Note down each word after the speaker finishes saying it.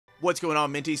What's going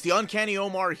on, Minties? The Uncanny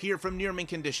Omar here from Near Mint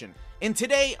Condition. And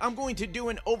today I'm going to do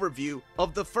an overview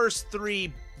of the first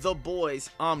three The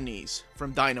Boys Omnis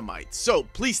from Dynamite. So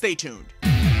please stay tuned.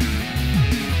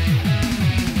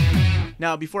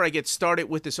 Now, before I get started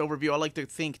with this overview, I'd like to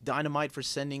thank Dynamite for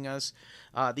sending us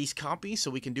these copies so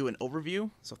we can do an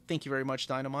overview. So thank you very much,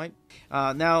 Dynamite.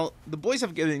 Now, The Boys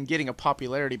have been getting a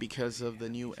popularity because of the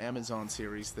new Amazon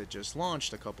series that just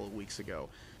launched a couple of weeks ago.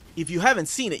 If you haven't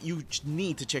seen it, you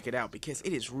need to check it out because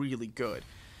it is really good.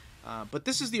 But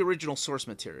this is the original source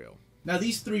material. Now,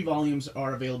 these 3 volumes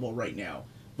are available right now.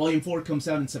 Volume 4 comes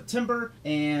out in September,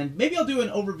 and maybe I'll do an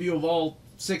overview of all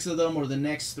 6 of them or the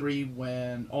next 3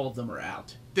 when all of them are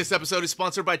out. This episode is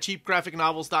sponsored by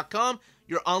CheapGraphicNovels.com,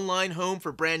 your online home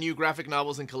for brand new graphic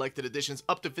novels and collected editions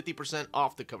up to 50%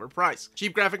 off the cover price.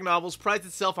 Cheap Graphic Novels prides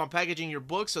itself on packaging your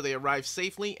books so they arrive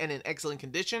safely and in excellent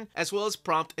condition, as well as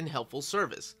prompt and helpful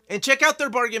service. And check out their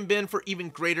bargain bin for even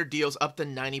greater deals up to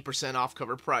 90% off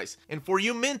cover price. And for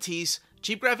you Minties,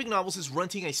 Cheap Graphic Novels is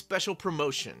running a special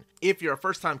promotion. If you're a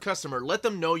first-time customer, let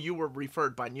them know you were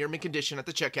referred by Near Mint Condition at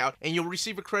the checkout, and you'll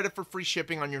receive a credit for free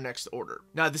shipping on your next order.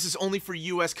 Now, this is only for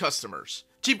U.S. customers.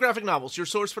 Cheap Graphic Novels, your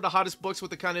source for the hottest books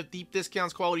with the kind of deep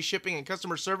discounts, quality shipping, and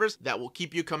customer service that will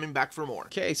keep you coming back for more.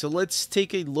 Okay, so let's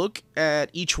take a look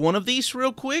at each one of these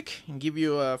real quick and give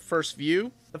you a first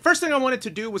view. The first thing I wanted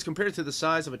to do was compare it to the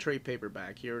size of a trade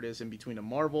paperback. Here it is in between a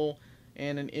Marvel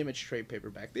and an Image trade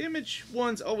paperback. The Image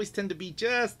ones always tend to be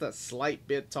just a slight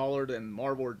bit taller than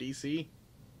Marvel or DC.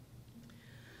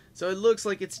 So it looks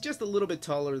like it's just a little bit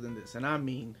taller than this, and I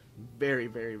mean very,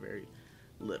 very, very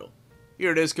little.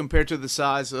 Here it is compared to the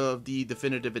size of the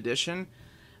Definitive Edition.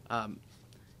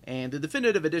 And the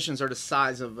Definitive Editions are the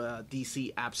size of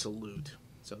DC Absolute.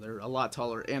 So they're a lot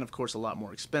taller and, of course, a lot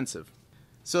more expensive.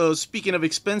 So speaking of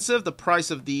expensive, the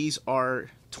price of these are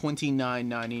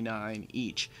 $29.99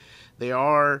 each. They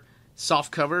are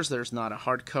soft covers. There's not a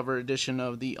hardcover edition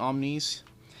of the Omnis.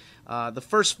 The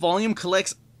first volume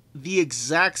collects the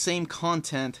exact same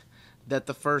content that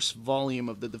the first volume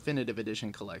of the Definitive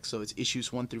Edition collects. So it's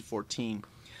issues 1 through 14,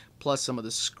 plus some of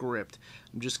the script.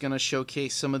 I'm just going to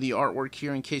showcase some of the artwork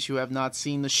here in case you have not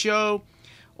seen the show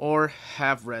or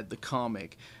have read the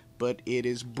comic. But it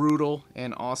is brutal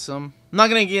and awesome. I'm not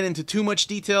going to get into too much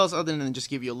details other than just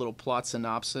give you a little plot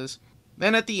synopsis.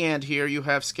 Then at the end here, you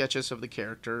have sketches of the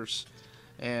characters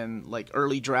and like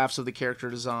early drafts of the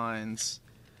character designs.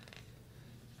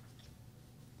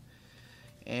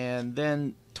 And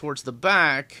then towards the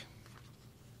back,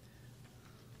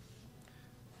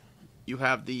 you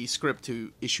have the script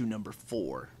to issue number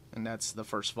 4, and that's the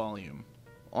first volume.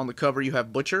 On the cover, you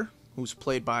have Butcher, who's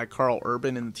played by Carl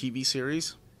Urban in the TV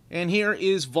series. And here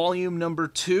is volume number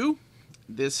 2.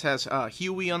 This has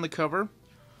Huey on the cover,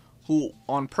 who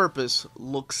on purpose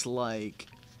looks like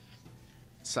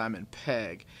Simon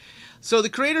Pegg. So the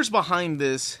creators behind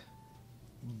this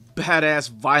badass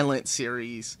violent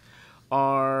series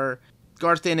are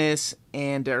Garth Ennis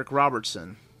and Derek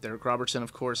Robertson. Derek Robertson,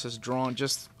 of course, has drawn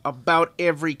just about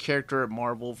every character at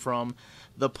Marvel, from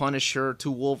The Punisher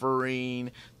to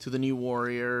Wolverine to the New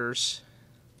Warriors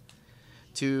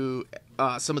to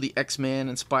some of the X-Men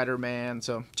and Spider-Man,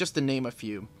 so just to name a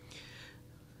few.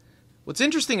 What's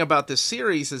interesting about this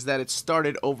series is that it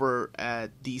started over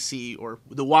at DC, or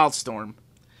the Wildstorm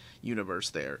universe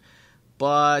there.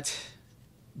 But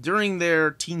during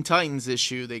their Teen Titans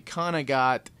issue, they kind of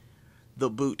got the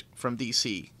boot from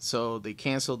DC. So they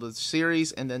canceled the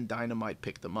series, and then Dynamite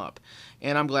picked them up.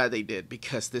 And I'm glad they did,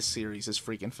 because this series is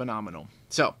freaking phenomenal.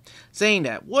 So, saying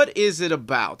that, what is it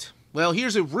about? Well,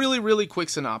 here's a really, really quick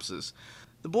synopsis.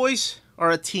 The boys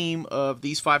are a team of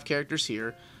these 5 characters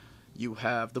here. You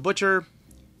have the Butcher,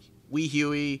 Wee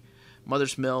Huey,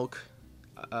 Mother's Milk,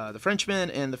 the Frenchman,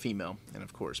 and the female. And,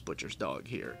 of course, Butcher's dog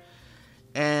here.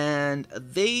 And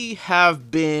they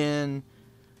have been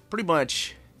pretty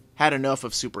much had enough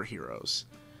of superheroes.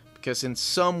 Because in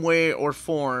some way or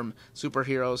form,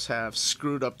 superheroes have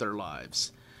screwed up their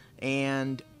lives.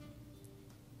 And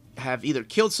have either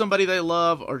killed somebody they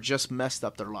love or just messed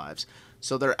up their lives.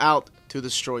 So they're out to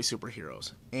destroy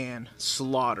superheroes and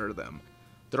slaughter them.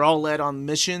 They're all led on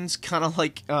missions, kind of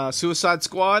like Suicide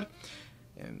Squad.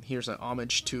 And here's an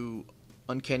homage to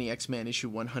Uncanny X-Men issue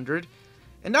 100.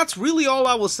 And that's really all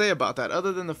I will say about that,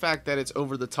 other than the fact that it's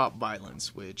over-the-top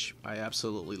violence, which I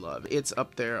absolutely love. It's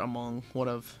up there among one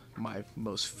of my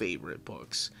most favorite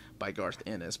books by Garth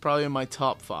Ennis, probably in my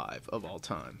top 5 of all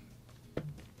time.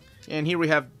 And here we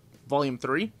have Volume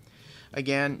 3.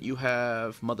 Again, you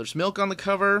have Mother's Milk on the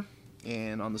cover,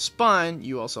 and on the spine,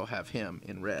 you also have him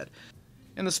in red.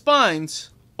 And the spines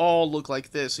all look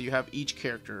like this, so you have each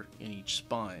character in each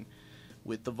spine.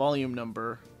 with the volume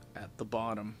number at the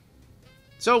bottom.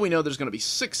 So we know there's going to be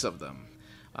 6 of them.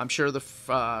 I'm sure the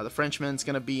Frenchman's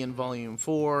going to be in volume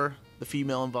 4, the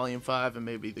female in volume 5, and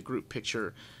maybe the group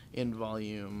picture in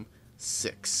volume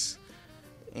 6.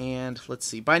 And let's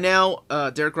see. By now,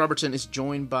 Derek Robertson is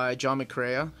joined by John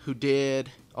McCrea, who did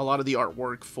a lot of the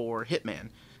artwork for Hitman,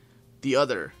 the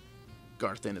other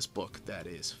Garth Ennis book that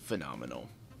is phenomenal.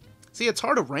 See, it's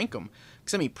hard to rank them.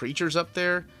 Because, I mean, Preacher's up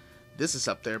there. This is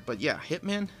up there. But, yeah,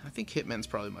 Hitman. I think Hitman's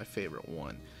probably my favorite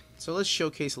one. So let's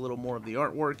showcase a little more of the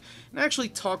artwork and actually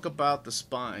talk about the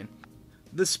spine.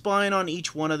 The spine on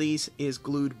each one of these is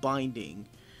glued binding,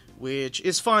 which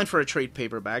is fine for a trade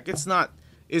paperback. It's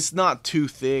not too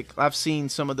thick. I've seen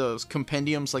some of those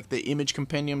compendiums, like the image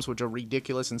compendiums, which are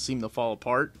ridiculous and seem to fall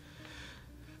apart.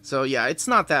 So yeah, it's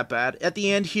not that bad. At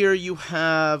the end here, you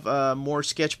have more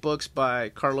sketchbooks by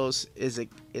Carlos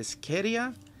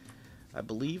Ezquerra, I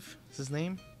believe is his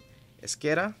name,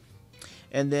 Ezquerra.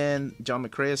 And then John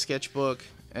McCrea's sketchbook,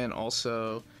 and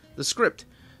also the script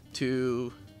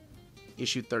to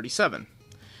issue 37.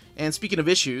 And speaking of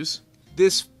issues,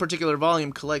 this particular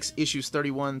volume collects issues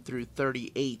 31 through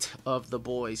 38 of The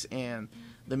Boys and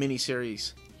the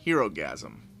miniseries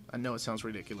Herogasm. I know it sounds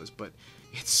ridiculous, but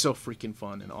it's so freaking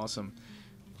fun and awesome.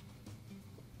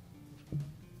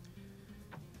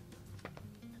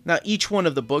 Now, each one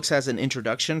of the books has an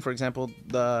introduction. For example,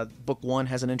 the book 1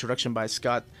 has an introduction by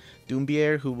Scott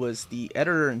Dumbier, who was the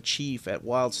editor-in-chief at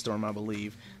Wildstorm, I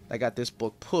believe, that got this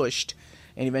book pushed,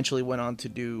 and eventually went on to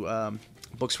do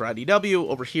books for IDW.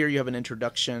 Over here, you have an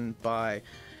introduction by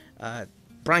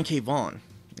Brian K. Vaughan.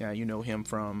 Yeah, you know him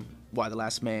from Why the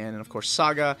Last Man, and of course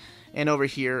Saga. And over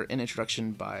here, an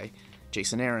introduction by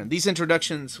Jason Aaron. These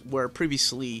introductions were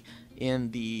previously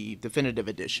in the definitive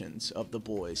editions of The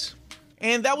Boys.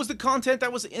 And that was the content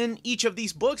that was in each of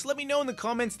these books. Let me know in the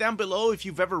comments down below if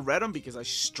you've ever read them, because I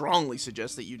strongly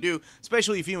suggest that you do,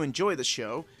 especially if you enjoy the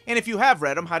show. And if you have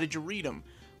read them, how did you read them?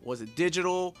 Was it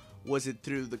digital? Was it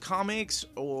through the comics?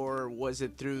 Or was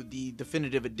it through the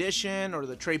definitive edition or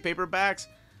the trade paperbacks?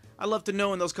 I'd love to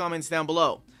know in those comments down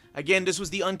below. Again, this was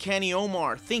the Uncanny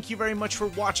Omar. Thank you very much for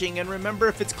watching, and remember,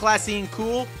 if it's classy and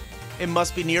cool, it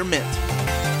must be near mint.